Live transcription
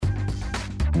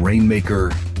Rainmaker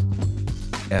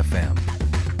FM.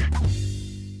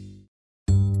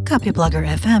 Copyblogger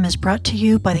FM is brought to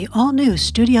you by the all-new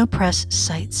Studio Press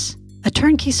sites, a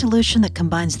turnkey solution that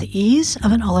combines the ease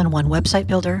of an all-in-one website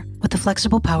builder with the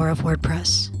flexible power of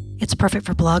WordPress. It's perfect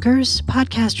for bloggers,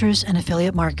 podcasters, and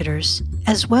affiliate marketers,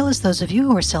 as well as those of you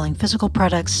who are selling physical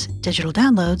products, digital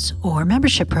downloads, or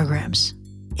membership programs.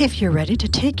 If you're ready to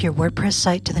take your WordPress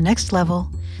site to the next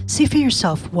level, see for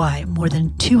yourself why more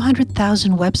than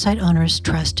 200,000 website owners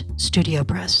trust Studio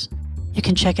Press. You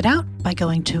can check it out by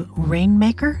going to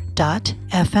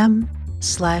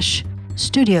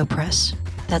rainmaker.fm/StudioPress.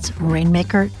 That's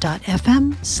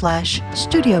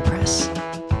rainmaker.fm/StudioPress.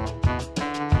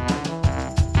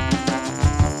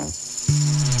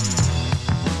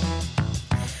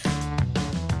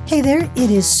 Hey there, it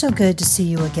is so good to see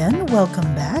you again.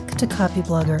 Welcome back to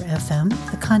Copyblogger FM,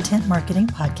 the content marketing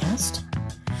podcast.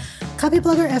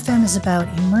 Copyblogger FM is about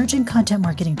emerging content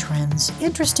marketing trends,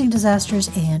 interesting disasters,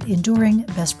 and enduring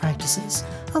best practices,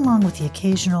 along with the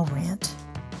occasional rant.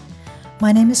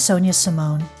 My name is Sonia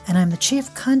Simone, and I'm the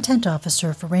Chief Content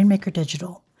Officer for Rainmaker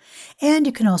Digital. And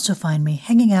you can also find me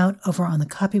hanging out over on the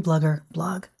Copyblogger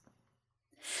blog.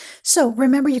 So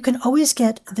remember, you can always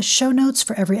get the show notes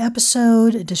for every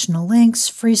episode, additional links,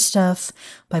 free stuff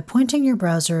by pointing your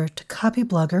browser to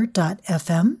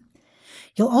copyblogger.fm.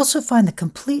 You'll also find the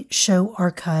complete show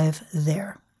archive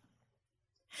there.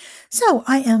 So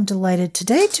I am delighted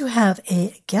today to have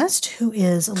a guest who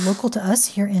is local to us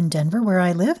here in Denver, where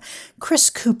I live, Chris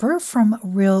Cooper from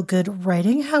Real Good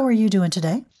Writing. How are you doing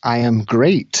today? I am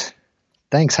great.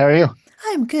 Thanks. How are you?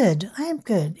 I am good.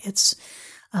 It's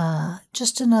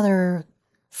just another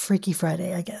Freaky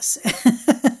Friday, I guess.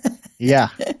 Yeah.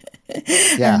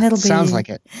 Yeah, and sounds like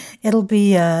it. It'll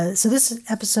be, so this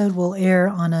episode will air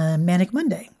on a Manic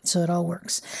Monday, so it all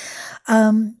works.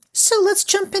 So let's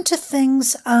jump into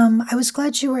things. I was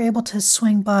glad you were able to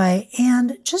swing by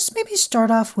and just maybe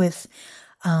start off with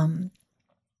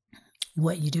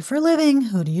what you do for a living,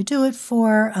 who do you do it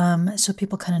for, so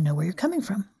people kind of know where you're coming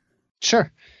from.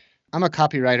 Sure. I'm a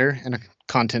copywriter and a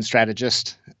content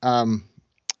strategist.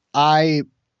 I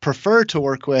prefer to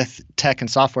work with tech and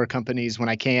software companies when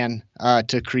I can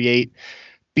to create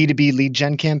B2B lead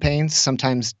gen campaigns,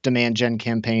 sometimes demand gen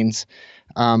campaigns,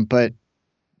 but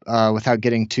without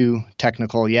getting too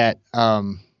technical yet,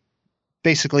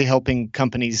 basically helping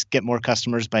companies get more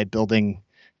customers by building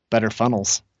better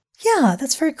funnels. Yeah,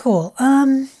 that's very cool.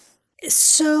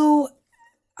 So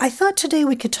I thought today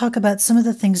we could talk about some of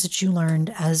the things that you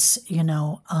learned as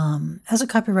a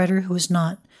copywriter who is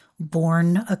not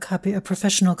born a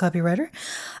professional copywriter.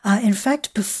 In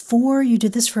fact, before you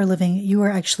did this for a living, you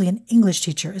were actually an English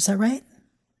teacher. Is that right?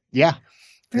 Yeah.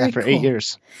 Very for cool. 8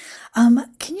 years.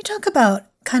 Can you talk about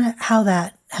kind of how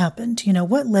that happened?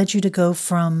 What led you to go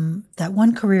from that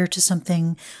one career to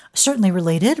something certainly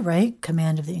related, right?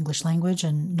 Command of the English language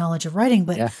and knowledge of writing,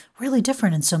 but really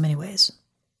different in so many ways.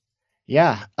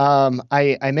 Yeah.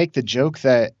 I make the joke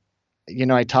that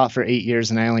I taught for 8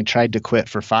 years and I only tried to quit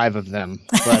for 5 of them.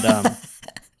 But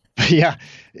yeah,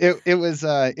 it was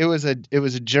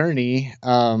a journey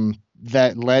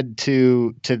that led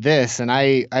to this. And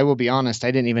I will be honest,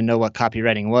 I didn't even know what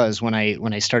copywriting was when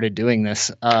I started doing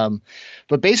this.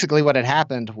 But basically what had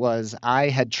happened was I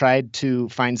had tried to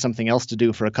find something else to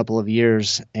do for a couple of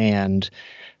years and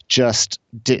just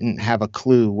didn't have a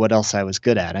clue what else I was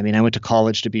good at. I mean, I went to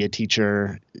college to be a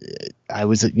teacher. I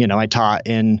taught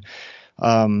in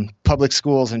public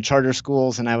schools and charter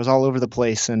schools, and I was all over the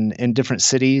place and in different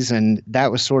cities, and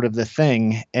that was sort of the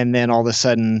thing. And then all of a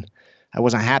sudden, I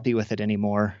wasn't happy with it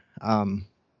anymore.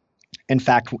 In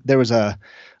fact, there was a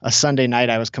Sunday night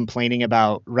I was complaining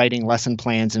about writing lesson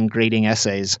plans and grading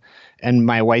essays, and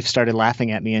my wife started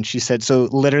laughing at me, and she said, "So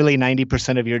literally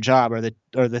 90% of your job are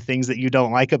the things that you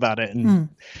don't like about it." And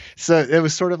so it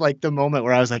was sort of like the moment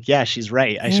where I was like, "Yeah, she's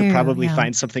right. I should probably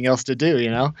find something else to do."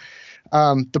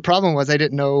 The problem was I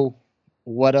didn't know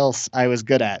what else I was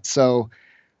good at. So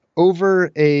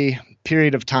over a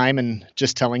period of time and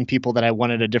just telling people that I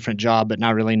wanted a different job, but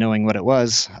not really knowing what it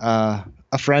was,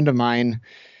 a friend of mine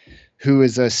who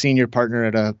is a senior partner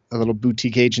at a little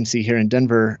boutique agency here in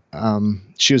Denver,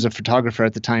 she was a photographer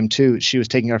at the time too. She was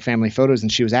taking our family photos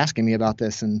and she was asking me about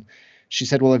this. And she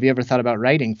said, "Well, have you ever thought about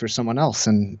writing for someone else?"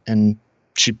 And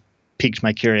she piqued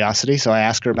my curiosity. So I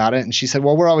asked her about it, and she said,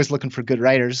 "Well, we're always looking for good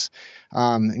writers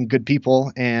and good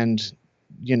people, and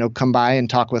come by and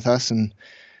talk with us." And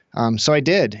so I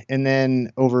did. And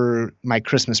then over my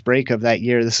Christmas break of that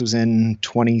year, this was in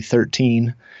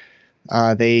 2013,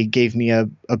 they gave me a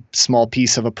small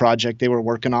piece of a project they were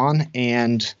working on,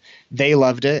 and they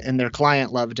loved it and their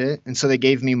client loved it. And so they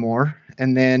gave me more.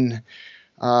 And then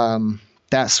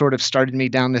that sort of started me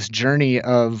down this journey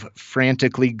of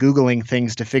frantically Googling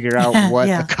things to figure out what a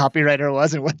Yeah. copywriter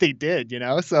was and what they did,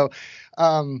 So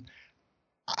um,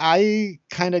 I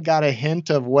kind of got a hint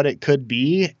of what it could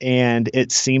be, and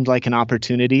it seemed like an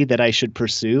opportunity that I should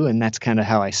pursue. And that's kind of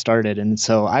how I started. And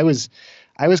so I was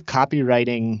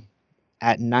copywriting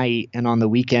at night and on the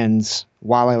weekends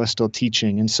while I was still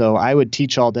teaching. And so I would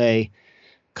teach all day,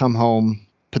 come home,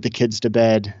 put the kids to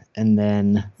bed, and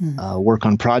then work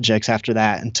on projects after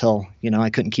that until, I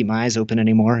couldn't keep my eyes open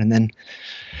anymore, and then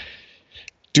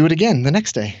do it again the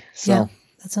next day. So Yeah,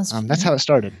 that sounds that's how it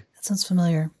started. That sounds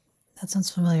familiar.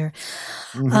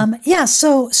 Mm-hmm. Yeah.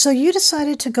 So you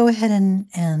decided to go ahead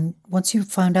and once you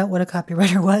found out what a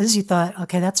copywriter was, you thought,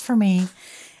 okay, that's for me.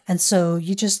 And so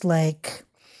you just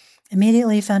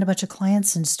immediately found a bunch of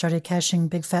clients and started cashing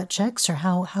big fat checks, or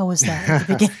how was that at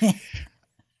the beginning?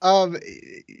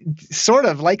 Sort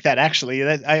of like that, actually.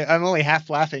 I'm only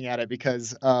half laughing at it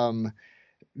because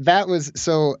that was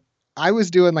so. I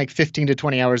was doing like 15 to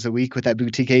 20 hours a week with that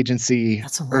boutique agency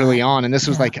early on, and this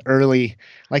was like early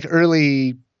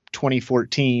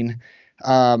 2014.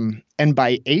 And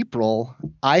by April,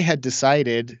 I had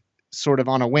decided, sort of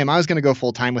on a whim, I was going to go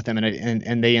full time with them,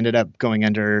 and they ended up going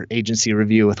under agency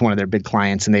review with one of their big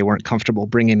clients, and they weren't comfortable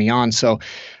bringing me on. So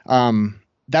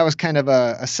that was kind of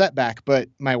a setback. But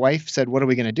my wife said, "What are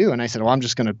we going to do?" And I said, "Well, I'm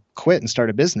just going to quit and start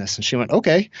a business." And she went,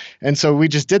 "Okay." And so we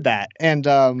just did that. And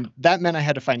that meant I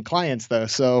had to find clients, though.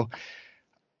 So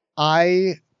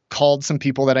I called some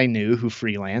people that I knew who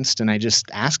freelanced, and I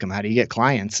just asked them, "How do you get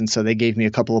clients?" And so they gave me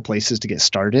a couple of places to get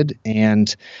started.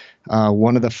 And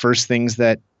one of the first things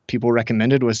that people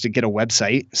recommended was to get a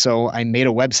website. So I made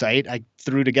a website. I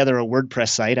threw together a WordPress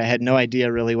site. I had no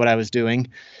idea really what I was doing.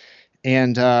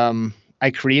 And I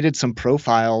created some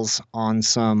profiles on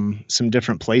some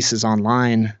different places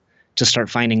online to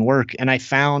start finding work. And I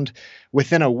found,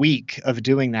 within a week of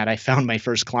doing that, I found my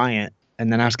first client,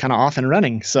 and then I was kind of off and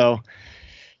running. So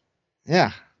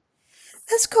yeah.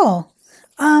 That's cool.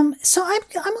 So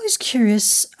I'm always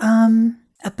curious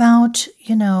about,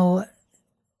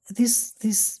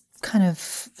 these kind of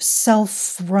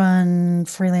self-run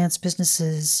freelance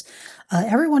businesses.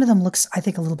 Every one of them looks, I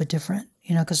think, a little bit different,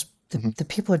 because the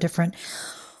people are different.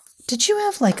 Did you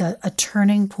have like a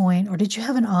turning point, or did you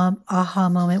have an aha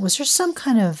moment? Was there some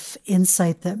kind of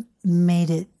insight that made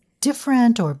it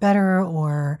different or better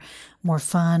or more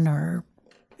fun or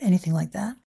anything like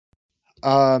that?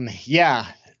 Yeah,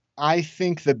 I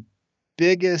think the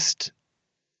biggest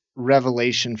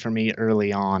revelation for me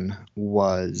early on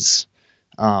was,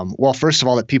 well, first of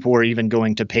all, that people were even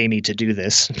going to pay me to do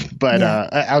this. But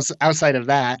outside of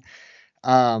that,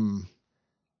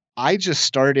 I just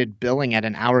started billing at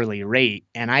an hourly rate,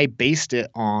 and I based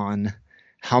it on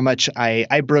how much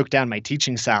I broke down my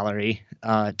teaching salary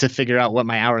to figure out what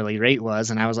my hourly rate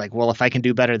was. And I was like, well, if I can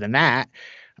do better than that,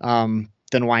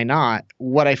 then why not?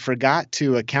 What I forgot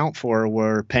to account for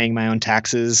were paying my own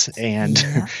taxes and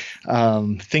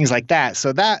things like that.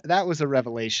 So that was a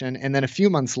revelation. And then a few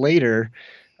months later,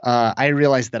 I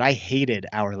realized that I hated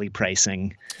hourly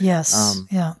pricing. Yes.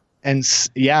 And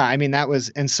I mean,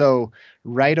 and so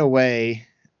right away,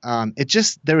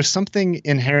 there was something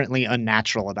inherently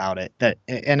unnatural about it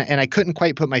and I couldn't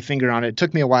quite put my finger on it. It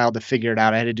took me a while to figure it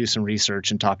out. I had to do some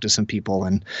research and talk to some people,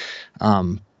 and,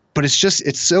 but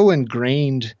it's so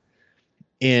ingrained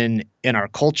in our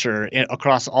culture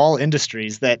across all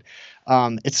industries that,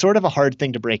 it's sort of a hard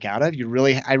thing to break out of.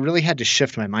 I really had to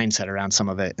shift my mindset around some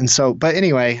of it. And so, but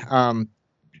anyway,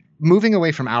 moving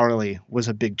away from hourly was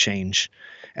a big change,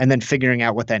 and then figuring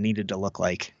out what that needed to look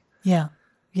like. Yeah,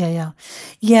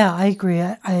 I agree.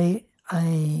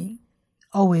 I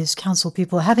always counsel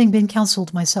people, having been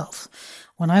counseled myself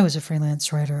when I was a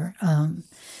freelance writer,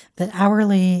 that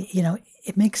hourly,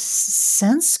 it makes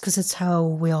sense because it's how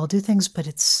we all do things, but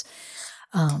it's,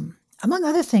 among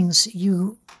other things,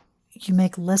 you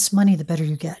make less money the better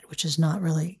you get, which is not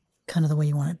really kind of the way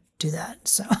you want to do that.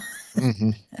 So.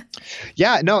 Mm-hmm.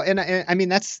 Yeah, no. And I mean,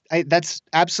 that's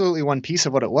absolutely one piece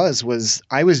of what it was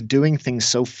I was doing things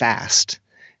so fast,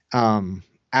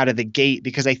 out of the gate,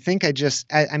 because I think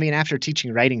I mean, after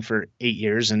teaching writing for 8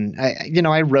 years, and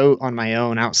I wrote on my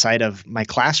own outside of my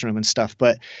classroom and stuff,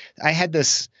 but I had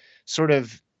this sort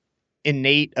of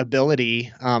innate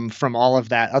ability, from all of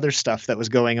that other stuff that was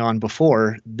going on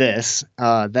before this,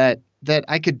 that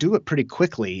I could do it pretty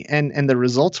quickly, and the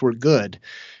results were good.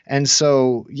 And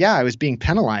so, yeah, I was being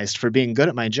penalized for being good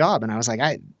at my job. And I was like,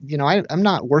 I'm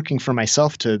not working for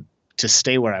myself to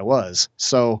stay where I was.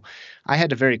 So I had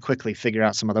to very quickly figure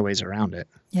out some other ways around it.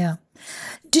 Yeah.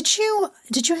 Did you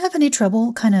have any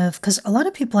trouble kind of, because a lot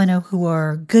of people I know who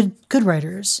are good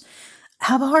writers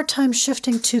have a hard time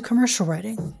shifting to commercial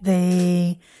writing.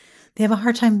 They have a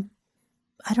hard time,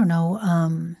 I don't know,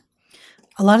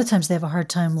 a lot of times they have a hard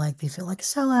time, like they feel like a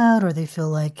sellout, or they feel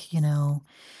like,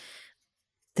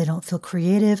 they don't feel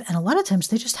creative. And a lot of times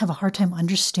they just have a hard time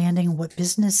understanding what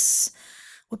businesses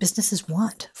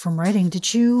want from writing.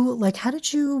 How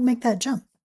did you make that jump?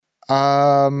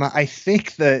 I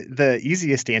think the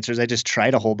easiest answer is I just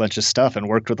tried a whole bunch of stuff and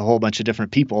worked with a whole bunch of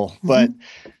different people. Mm-hmm. But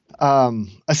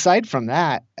aside from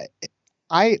that,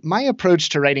 my approach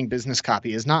to writing business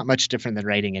copy is not much different than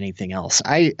writing anything else.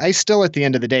 I still, at the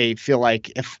end of the day, feel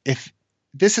like if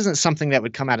this isn't something that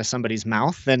would come out of somebody's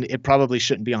mouth, then it probably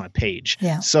shouldn't be on a page.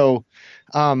 Yeah. So,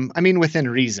 within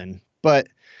reason. But,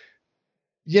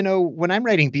 when I'm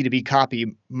writing B2B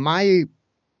copy, my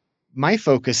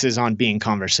focus is on being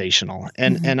conversational,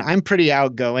 and I'm pretty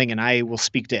outgoing, and I will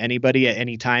speak to anybody at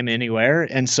any time, anywhere.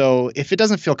 And so if it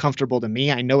doesn't feel comfortable to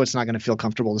me, I know it's not going to feel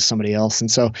comfortable to somebody else.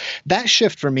 And so that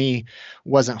shift for me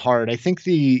wasn't hard. I think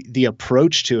the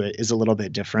approach to it is a little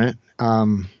bit different,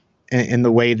 in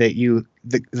the way that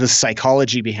the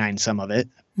psychology behind some of it.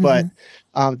 But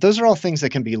those are all things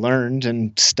that can be learned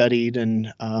and studied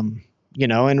and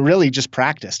really just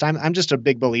practiced. I'm just a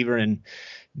big believer in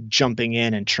jumping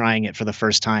in and trying it for the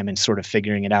first time and sort of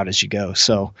figuring it out as you go.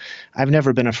 So I've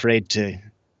never been afraid to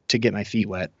get my feet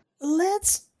wet.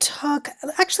 Let's talk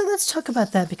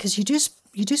about that, because you do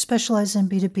specialize in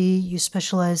B2B, you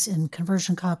specialize in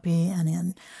conversion copy and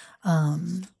in,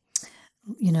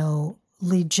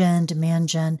 lead gen, demand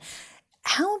gen.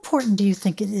 How important do you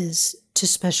think it is to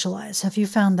specialize? Have you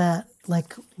found that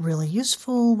really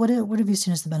useful? What have you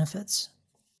seen as the benefits?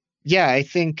 Yeah, I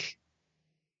think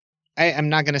I'm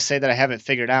not going to say that I haven't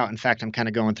figured out. In fact, I'm kind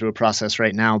of going through a process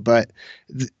right now, but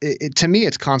to me,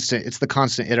 it's constant. It's the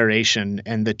constant iteration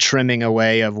and the trimming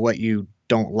away of what you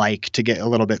don't like to get a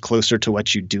little bit closer to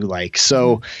what you do like.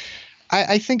 So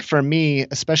I think for me,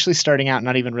 especially starting out,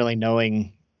 not even really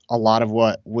knowing a lot of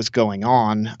what was going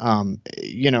on, and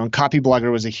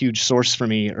Copyblogger was a huge source for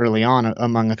me early on,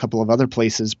 among a couple of other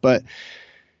places, but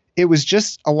it was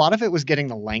just, a lot of it was getting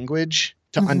the language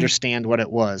to understand what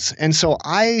it was. And so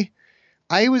I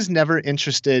was never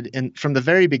interested in, from the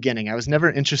very beginning, I was never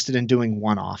interested in doing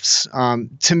one-offs.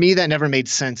 To me, that never made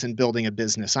sense in building a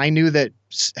business. I knew that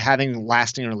having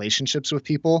lasting relationships with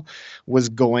people was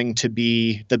going to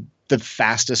be the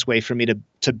fastest way for me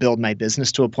to build my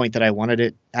business to a point that I wanted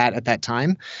it at that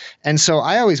time. And so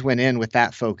I always went in with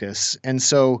that focus. And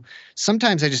so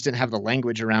sometimes I just didn't have the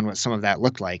language around what some of that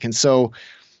looked like. And so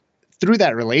through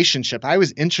that relationship, I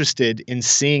was interested in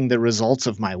seeing the results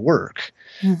of my work.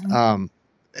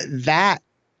 That,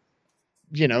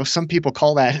 some people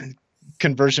call that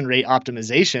conversion rate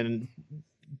optimization.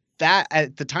 That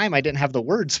at the time I didn't have the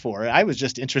words for it. I was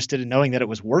just interested in knowing that it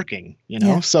was working,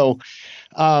 So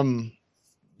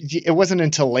it wasn't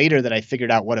until later that I figured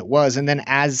out what it was. And then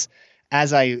as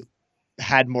I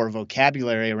had more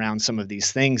vocabulary around some of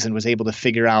these things and was able to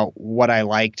figure out what I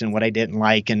liked and what I didn't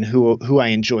like and who I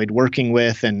enjoyed working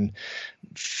with, and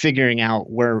figuring out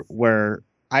where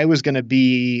I was going to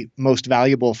be most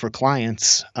valuable for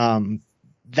clients.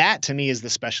 That to me is the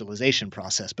specialization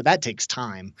process, but that takes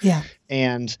time. Yeah.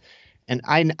 And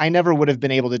I never would have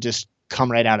been able to just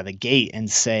come right out of the gate and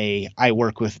say, I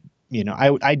work with,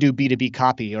 I do B2B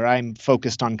copy, or I'm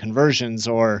focused on conversions,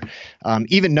 or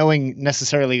even knowing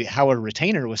necessarily how a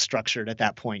retainer was structured at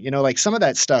that point. Some of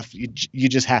that stuff you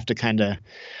just have to kind of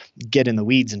get in the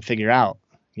weeds and figure out,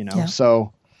 Yeah.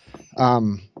 So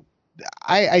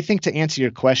I think, to answer your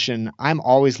question, I'm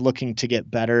always looking to get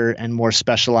better and more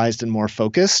specialized and more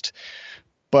focused.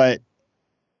 But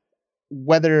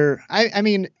whether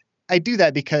I do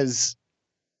that because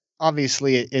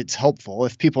obviously it's helpful.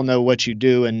 If people know what you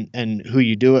do and who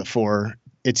you do it for,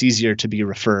 it's easier to be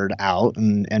referred out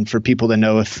and for people to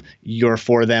know if you're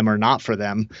for them or not for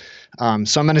them.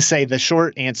 So I'm going to say the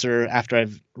short answer, after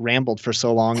I've rambled for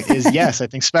so long, is yes, I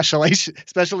think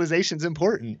specialization is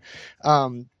important.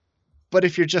 But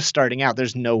if you're just starting out,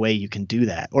 there's no way you can do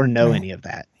that or know any of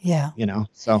that. Yeah.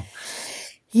 So.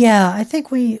 Yeah, I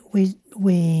think we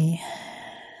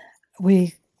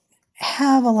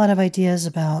have a lot of ideas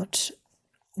about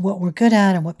what we're good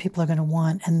at and what people are going to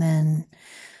want. And then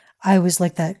I always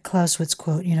like that Clausewitz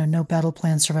quote, no battle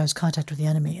plan survives contact with the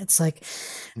enemy. It's like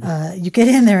you get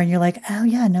in there and you're like, oh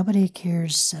yeah, nobody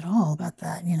cares at all about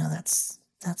that.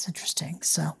 That's interesting.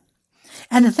 So,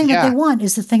 and the thing that they want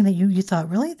is the thing that you thought,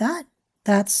 really,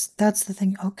 that's the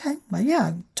thing. Okay, well, yeah,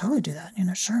 I totally do that.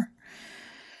 Sure.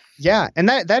 Yeah. And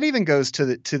that even goes to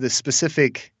the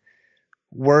specific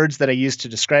words that I use to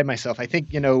describe myself. I think,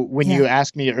 when you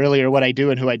asked me earlier what I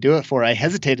do and who I do it for, I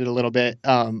hesitated a little bit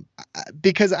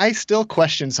because I still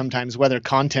question sometimes whether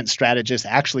content strategist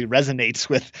actually resonates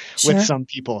with some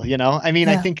people, I mean,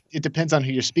 I think it depends on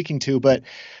who you're speaking to, but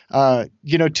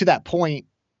to that point,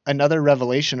 another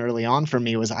revelation early on for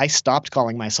me was I stopped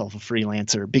calling myself a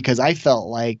freelancer because I felt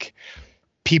like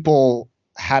people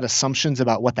had assumptions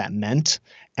about what that meant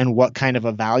and what kind of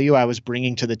a value I was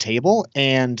bringing to the table.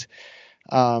 And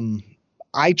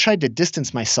I tried to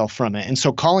distance myself from it. And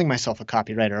so calling myself a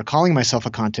copywriter or calling myself a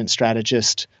content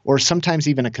strategist or sometimes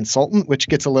even a consultant, which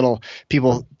gets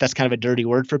that's kind of a dirty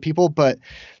word for people, but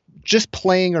just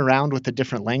playing around with the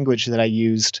different language that I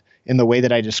used in the way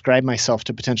that I described myself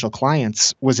to potential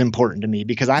clients was important to me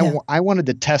because I wanted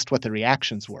to test what the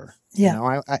reactions were.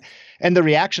 Yeah. And the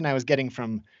reaction I was getting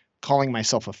from calling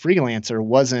myself a freelancer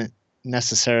wasn't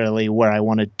necessarily where I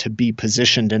wanted to be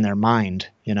positioned in their mind,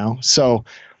 So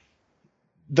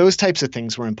those types of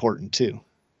things were important too.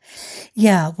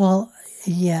 Yeah. Well,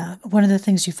 yeah. One of the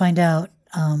things you find out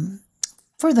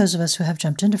for those of us who have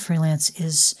jumped into freelance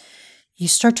is you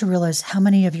start to realize how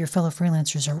many of your fellow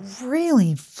freelancers are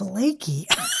really flaky.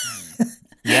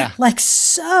 Yeah. Like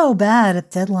so bad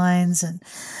at deadlines.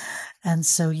 And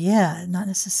so, not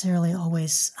necessarily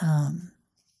always,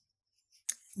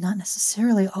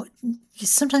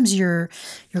 sometimes your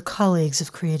colleagues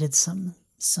have created some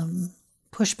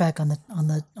pushback on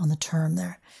the term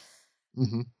there.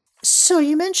 Mm-hmm. So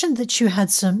you mentioned that you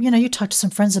had you talked to some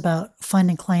friends about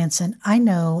finding clients, and I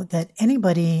know that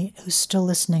anybody who's still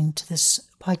listening to this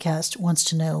podcast wants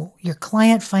to know your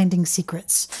client finding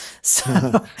secrets.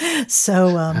 So,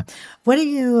 what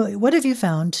have you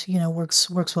found, works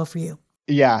well for you?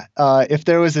 Yeah. If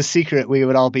there was a secret, we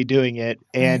would all be doing it.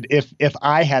 And if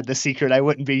I had the secret, I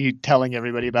wouldn't be telling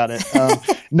everybody about it.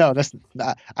 No, that's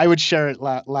not, I would share it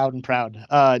loud and proud.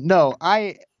 No,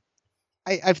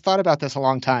 I've thought about this a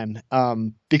long time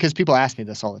because people ask me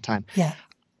this all the time. Yeah.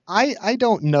 I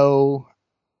don't know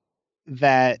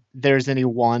that there's any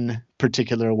one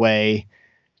particular way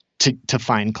to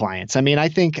find clients. I mean, I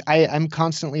think I'm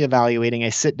constantly evaluating. I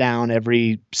sit down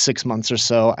every 6 months or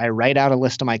so. I write out a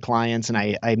list of my clients and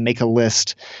I make a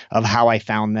list of how I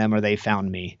found them or they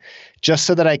found me, just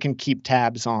so that I can keep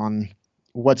tabs on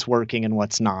what's working and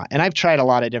what's not. And I've tried a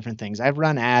lot of different things. I've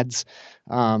run ads.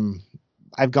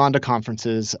 I've gone to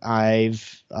conferences.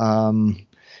 I've gone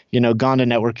to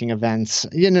networking events.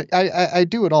 I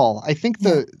do it all. I think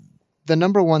the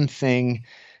number one thing,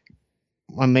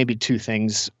 well, maybe two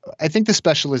things. I think the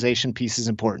specialization piece is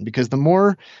important because the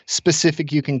more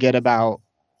specific you can get about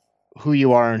who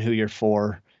you are and who you're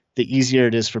for, the easier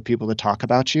it is for people to talk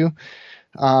about you.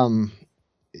 Being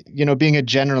a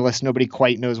generalist, nobody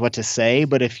quite knows what to say.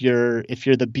 But if you're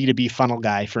the B2B funnel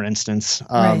guy, for instance,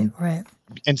 right.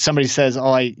 And somebody says,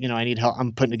 "Oh, I need help.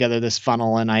 I'm putting together this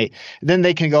funnel," and then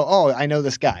they can go, "Oh, I know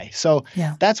this guy." So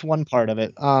that's one part of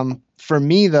it. For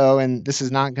me, though, and this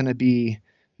is not going to be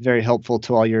very helpful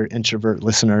to all your introvert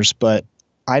listeners, but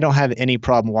I don't have any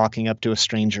problem walking up to a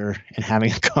stranger and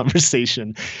having a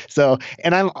conversation. So,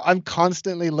 and I'm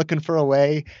constantly looking for a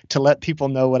way to let people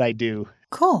know what I do.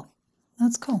 Cool.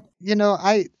 That's cool.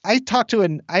 I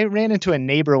ran into a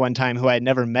neighbor one time who I had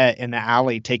never met in the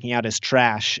alley taking out his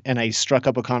trash, and I struck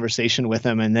up a conversation with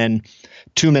him. And then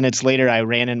 2 minutes later, I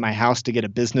ran in my house to get a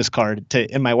business card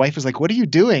and my wife was like, "What are you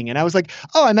doing?" And I was like,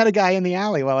 "Oh, I met a guy in the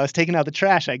alley while I was taking out the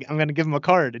trash. I'm going to give him a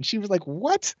card." And she was like,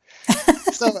 "What?"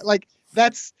 So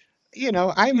that's,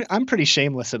 I'm pretty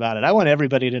shameless about it. I want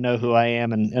everybody to know who I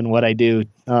am and what I do.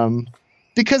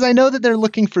 Because I know that they're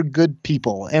looking for good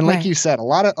people. And like you said, a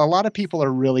lot of people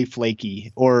are really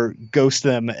flaky or ghost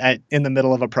them in the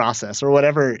middle of a process or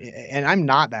whatever. And I'm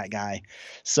not that guy.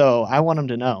 So I want them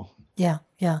to know. Yeah.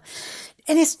 Yeah.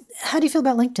 And how do you feel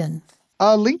about LinkedIn?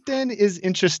 LinkedIn is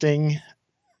interesting.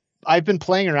 I've been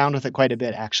playing around with it quite a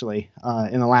bit, actually,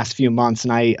 in the last few months.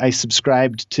 And I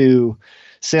subscribed to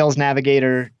Sales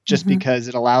Navigator just because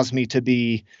it allows me to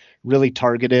be really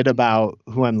targeted about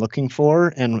who I'm looking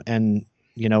for and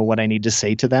what I need to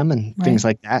say to them and things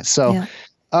like that. So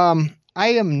I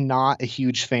am not a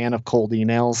huge fan of cold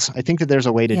emails. I think that there's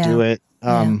a way to do it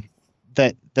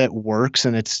that works,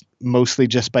 and it's mostly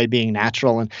just by being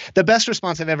natural. And the best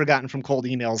response I've ever gotten from cold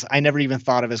emails, I never even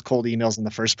thought of as cold emails in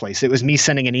the first place. It was me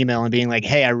sending an email and being like,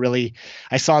 "Hey,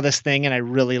 I saw this thing and I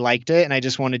really liked it. And I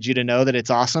just wanted you to know that it's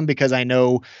awesome because I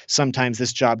know sometimes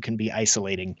this job can be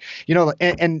isolating,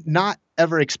 and not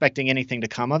ever expecting anything to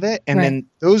come of it." And then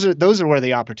those are where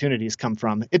the opportunities come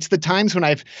from. It's the times when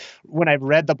I've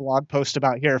read the blog post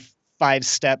about here are 5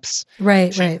 steps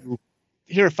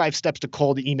here are 5 steps to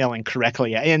cold emailing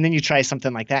correctly. And then you try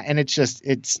something like that. And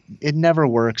it never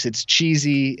works. It's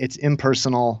cheesy. It's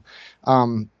impersonal.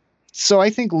 So I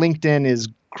think LinkedIn is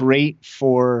great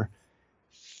for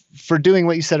doing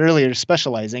what you said earlier,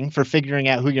 specializing, for figuring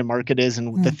out who your market is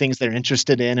and the things they're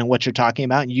interested in and what you're talking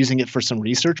about, and using it for some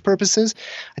research purposes.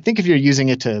 I think if you're using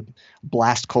it to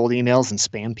blast cold emails and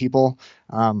spam people,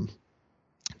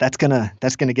 that's gonna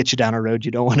get you down a road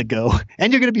you don't want to go,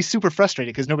 and you're gonna be super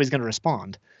frustrated because nobody's gonna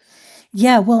respond.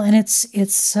 Yeah, well, and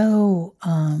it's so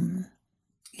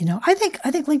I think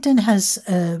LinkedIn has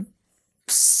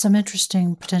some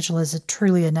interesting potential as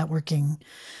truly a networking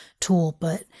tool,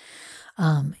 but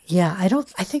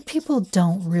I think people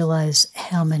don't realize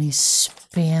how many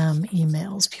spam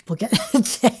emails people get a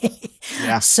day.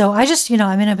 Yeah. So I just,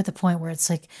 I'm at the point where it's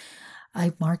like,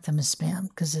 I mark them as spam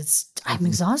because I'm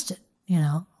exhausted,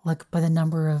 like by the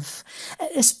number of,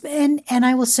 and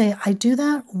I will say I do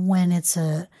that when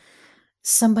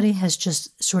somebody has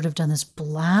just sort of done this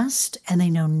blast and they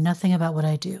know nothing about what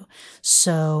I do.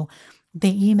 So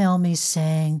they email me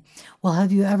saying, well,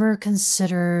 have you ever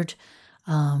considered,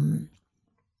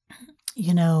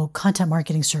 content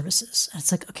marketing services? And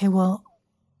it's like, okay, well,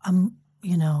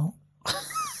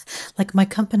 like my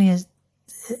company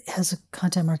has a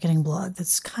content marketing blog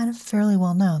that's kind of fairly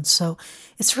well known. So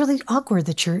it's really awkward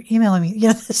that you're emailing me,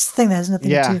 this thing that has nothing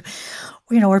to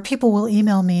do, or people will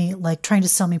email me like trying to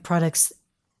sell me products.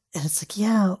 And it's like,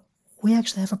 yeah, we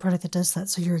actually have a product that does that.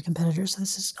 So you're a competitor. So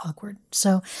this is awkward.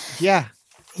 So yeah.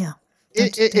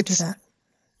 Don't do that.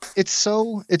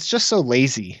 It's just so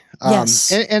lazy.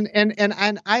 Yes.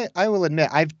 And I will admit,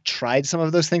 I've tried some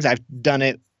of those things. I've done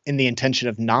it in the intention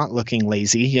of not looking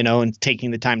lazy, and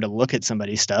taking the time to look at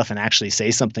somebody's stuff and actually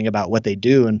say something about what they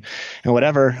do and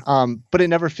whatever. But it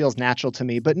never feels natural to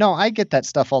me. But no, I get that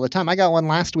stuff all the time. I got one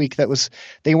last week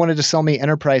they wanted to sell me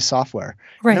enterprise software.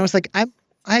 Right. And I was like,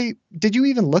 did you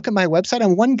even look at my website?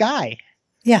 I'm one guy.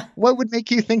 Yeah. What would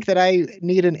make you think that I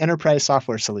need an enterprise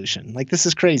software solution? Like, this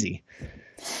is crazy.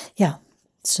 Yeah.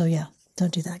 So yeah,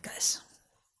 don't do that, guys.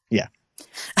 Yeah.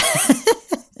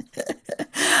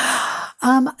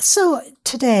 So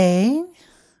today,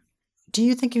 do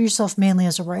you think of yourself mainly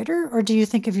as a writer, or do you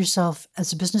think of yourself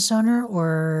as a business owner,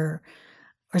 or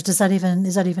is that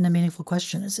even a meaningful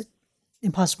question? Is it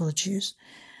impossible to choose?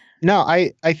 No,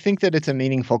 I think that it's a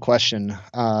meaningful question.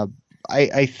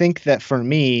 I think that for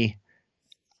me,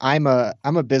 I'm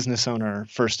a business owner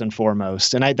first and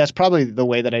foremost, and that's probably the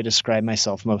way that I describe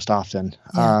myself most often.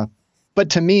 Yeah.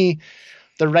 But to me,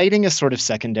 the writing is sort of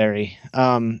secondary.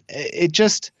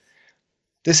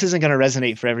 This isn't going to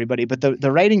resonate for everybody, but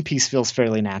the writing piece feels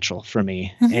fairly natural for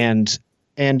me, and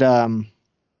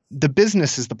the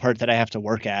business is the part that I have to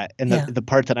work at, and the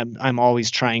part that I'm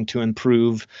always trying to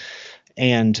improve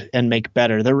and make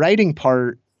better. The writing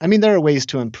part, I mean, there are ways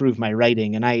to improve my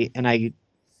writing, and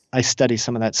I study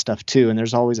some of that stuff too. And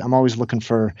I'm always looking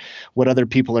for what other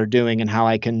people are doing and how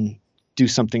I can do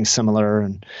something similar.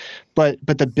 But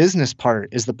the business part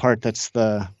is the part that's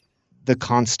the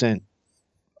constant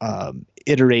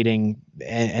iterating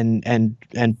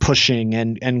and pushing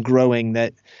and growing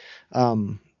that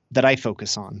I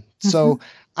focus on. So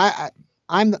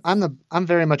I'm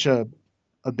very much a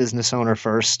business owner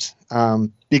first,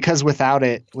 because without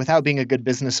being a good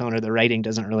business owner, the writing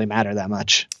doesn't really matter that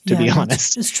much, to be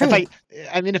honest. It's true.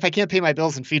 If I can't pay my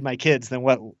bills and feed my kids, then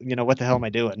what the hell am I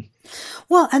doing?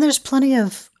 Well, and there's plenty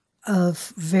of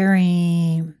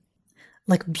very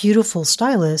like beautiful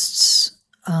stylists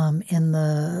in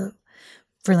the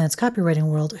freelance copywriting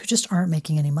world who just aren't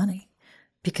making any money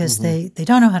because they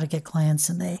don't know how to get clients,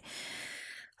 and they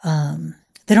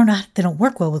don't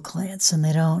work well with clients, and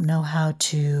they don't know how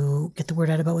to get the word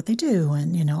out about what they do,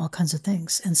 and all kinds of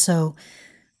things. And so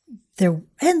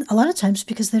and a lot of times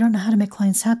because they don't know how to make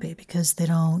clients happy, because they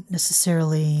don't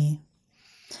necessarily,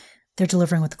 they're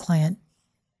delivering what the client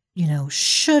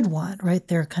should want, right?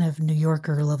 They're kind of New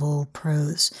Yorker level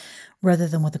prose rather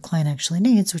than what the client actually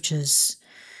needs, which is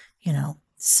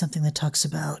something that talks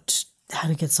about how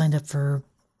to get signed up for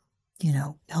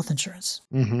health insurance.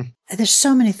 There's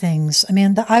so many things. I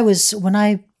mean, I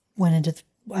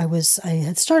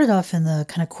had started off in the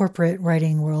kind of corporate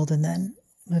writing world and then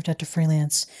moved out to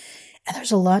freelance, and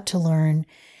there's a lot to learn.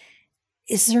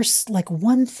 Is there like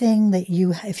one thing that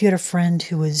if you had a friend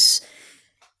who was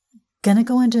going to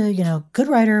go into, good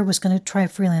writer, was going to try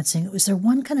freelancing, was there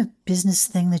one kind of business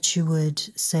thing that you would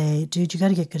say, dude, you got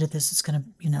to get good at this. It's going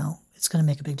to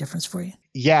make a big difference for you?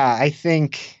 Yeah, I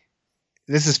think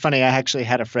this is funny. I actually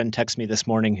had a friend text me this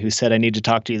morning who said, I need to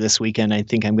talk to you this weekend. I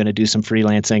think I'm going to do some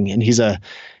freelancing. And he's a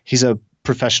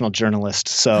professional journalist.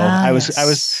 So I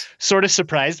was sort of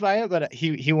surprised by it, but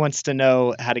he wants to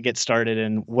know how to get started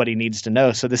and what he needs to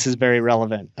know. So this is very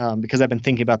relevant because I've been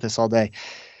thinking about this all day.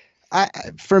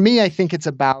 For me, I think it's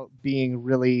about being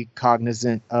really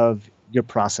cognizant of your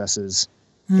processes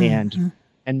and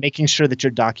making sure that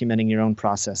you're documenting your own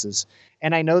processes.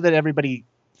 And I know that everybody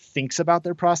thinks about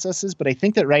their processes, but I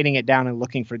think that writing it down and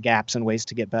looking for gaps and ways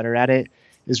to get better at it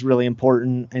is really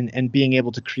important, and being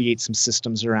able to create some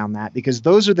systems around that, because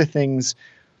those are the things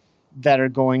that are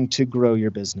going to grow your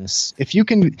business. If you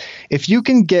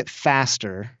can get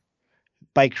faster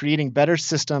by creating better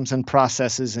systems and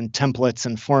processes and templates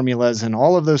and formulas and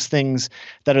all of those things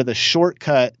that are the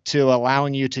shortcut to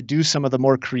allowing you to do some of the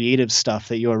more creative stuff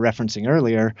that you were referencing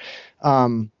earlier,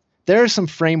 there are some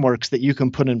frameworks that you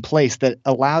can put in place that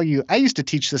allow you. I used to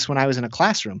teach this when I was in a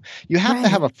classroom. You have to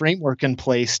have a framework in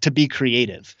place to be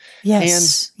creative.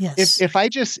 Yes. And yes. if I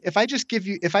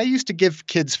used to give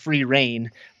kids free rein,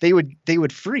 they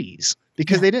would freeze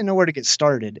because they didn't know where to get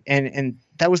started. And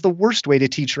that was the worst way to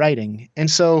teach writing. And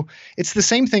so it's the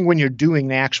same thing when you're doing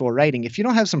the actual writing. If you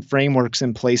don't have some frameworks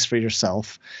in place for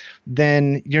yourself,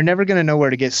 then you're never going to know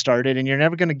where to get started, and you're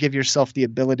never going to give yourself the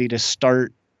ability to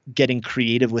start getting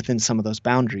creative within some of those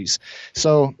boundaries.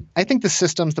 So I think the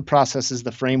systems, the processes,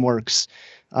 the frameworks,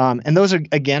 and those are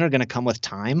going to come with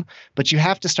time, but you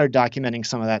have to start documenting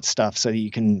some of that stuff so that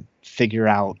you can figure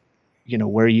out,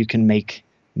 where you can make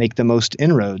the most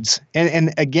inroads.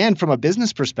 And again, from a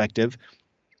business perspective,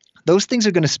 those things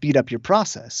are going to speed up your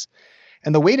process.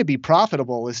 And the way to be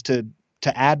profitable is to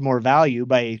add more value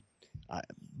by,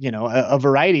 a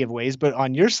variety of ways, but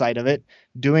on your side of it,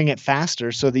 doing it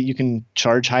faster so that you can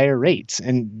charge higher rates.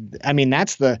 And I mean,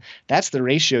 that's the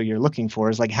ratio you're looking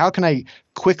for, is like, how can I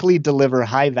quickly deliver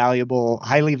highly valuable,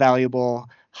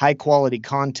 high quality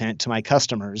content to my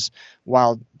customers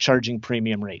while charging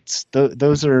premium rates? That's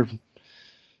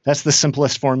the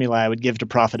simplest formula I would give to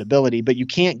profitability, but you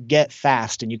can't get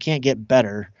fast and you can't get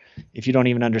better if you don't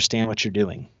even understand what you're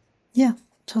doing. Yeah,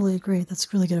 totally agree.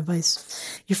 That's really good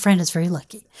advice. Your friend is very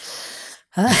lucky.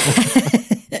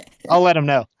 I'll let him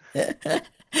know.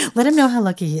 Let him know how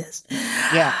lucky he is.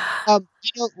 Yeah. I'm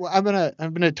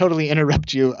gonna totally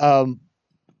interrupt you.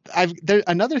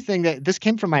 Another thing that this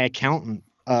came from my accountant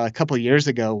a couple of years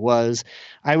ago was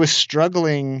I was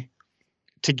struggling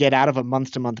to get out of a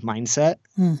month-to-month mindset,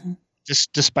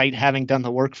 just despite having done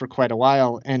the work for quite a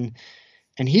while. And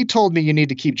he told me you need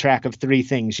to keep track of three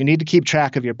things. You need to keep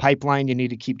track of your pipeline. You need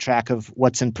to keep track of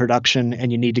what's in production,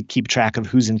 and you need to keep track of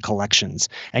who's in collections.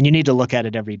 And you need to look at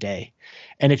it every day.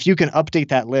 And if you can update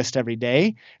that list every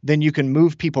day, then you can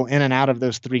move people in and out of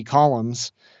those three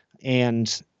columns.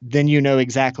 And then you know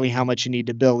exactly how much you need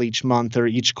to bill each month or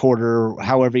each quarter, or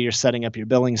however you're setting up your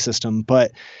billing system.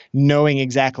 But knowing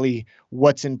exactly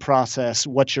what's in process,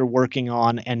 what you're working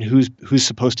on, and who's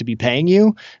supposed to be paying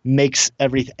you makes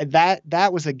everything.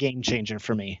 That was a game changer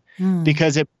for me,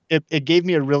 because it gave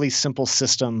me a really simple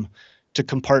system to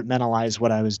compartmentalize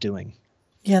what I was doing.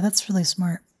 Yeah, that's really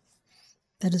smart.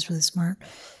 That is really smart.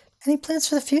 Any plans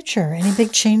for the future? Any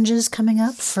big changes coming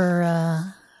up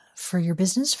for your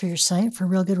business, for your site, for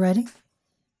Real Good Writing?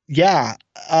 Yeah.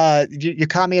 You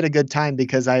caught me at a good time,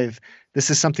 because this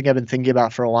is something I've been thinking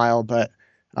about for a while, but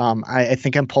I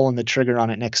think I'm pulling the trigger on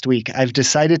it next week. I've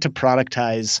decided to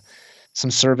productize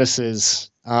some services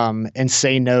and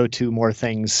say no to more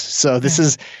things. So this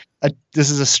is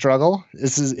a struggle.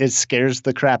 It scares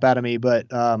the crap out of me,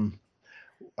 but I'm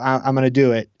going to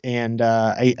do it. And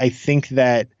I think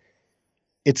that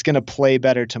it's going to play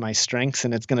better to my strengths,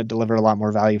 and it's going to deliver a lot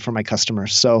more value for my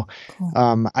customers. So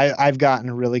cool. I've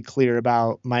gotten really clear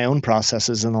about my own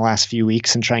processes in the last few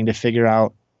weeks and trying to figure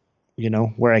out,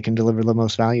 where I can deliver the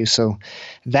most value. So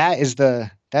that's the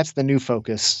new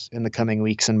focus in the coming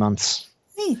weeks and months.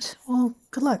 Neat. Well,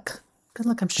 good luck. Good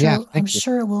luck. I'm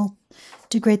sure it will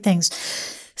do great things.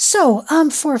 So,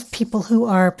 for people who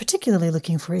are particularly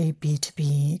looking for a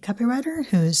B2B copywriter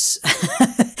who's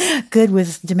good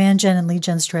with demand gen and lead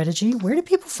gen strategy, where do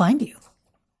people find you?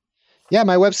 Yeah,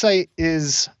 my website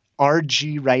is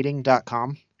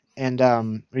rgwriting.com, and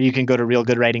or you can go to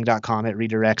realgoodwriting.com. It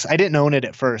redirects. I didn't own it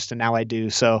at first, and now I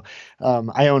do. So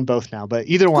I own both now, but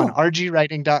either one,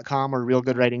 rgwriting.com or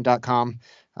realgoodwriting.com.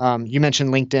 You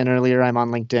mentioned LinkedIn earlier. I'm on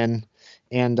LinkedIn,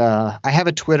 and I have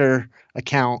a Twitter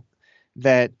account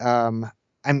that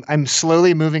I'm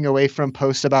slowly moving away from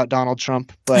posts about Donald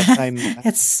Trump, but I'm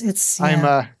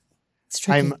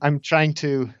I'm trying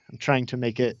to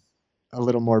make it a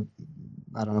little more,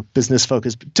 I don't know, business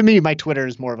focused. To me, my Twitter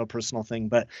is more of a personal thing,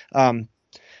 but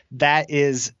that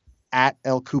is at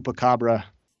El Cupacabra.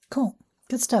 Cool.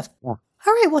 Good stuff. Yeah.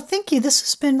 All right. Well, thank you. This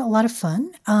has been a lot of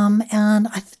fun. And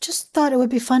I just thought it would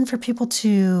be fun for people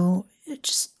to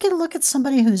just get a look at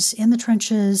somebody who's in the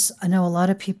trenches. I know a lot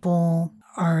of people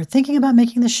are thinking about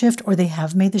making the shift, or they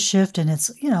have made the shift, and it's,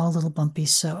 a little bumpy.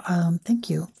 So thank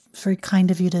you. It's very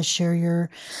kind of you to share your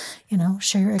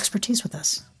expertise with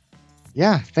us.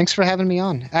 Yeah, thanks for having me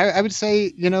on. I would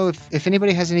say, if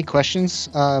anybody has any questions,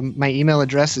 my email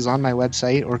address is on my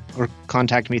website, or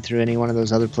contact me through any one of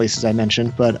those other places I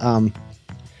mentioned. But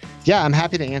yeah, I'm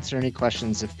happy to answer any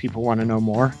questions if people want to know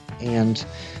more. And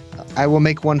I will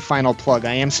make one final plug.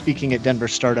 I am speaking at Denver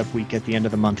Startup Week at the end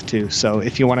of the month too. So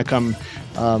if you want to come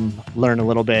learn a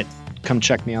little bit, come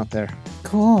check me out there.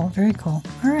 Cool. Very cool.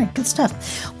 All right. Good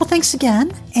stuff. Well, thanks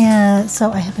again. And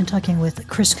so I have been talking with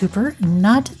Chris Cooper,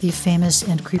 not the famous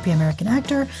and creepy American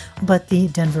actor, but the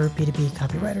Denver B2B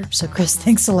copywriter. So Chris,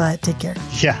 thanks a lot. Take care.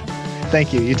 Yeah.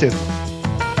 Thank you. You too.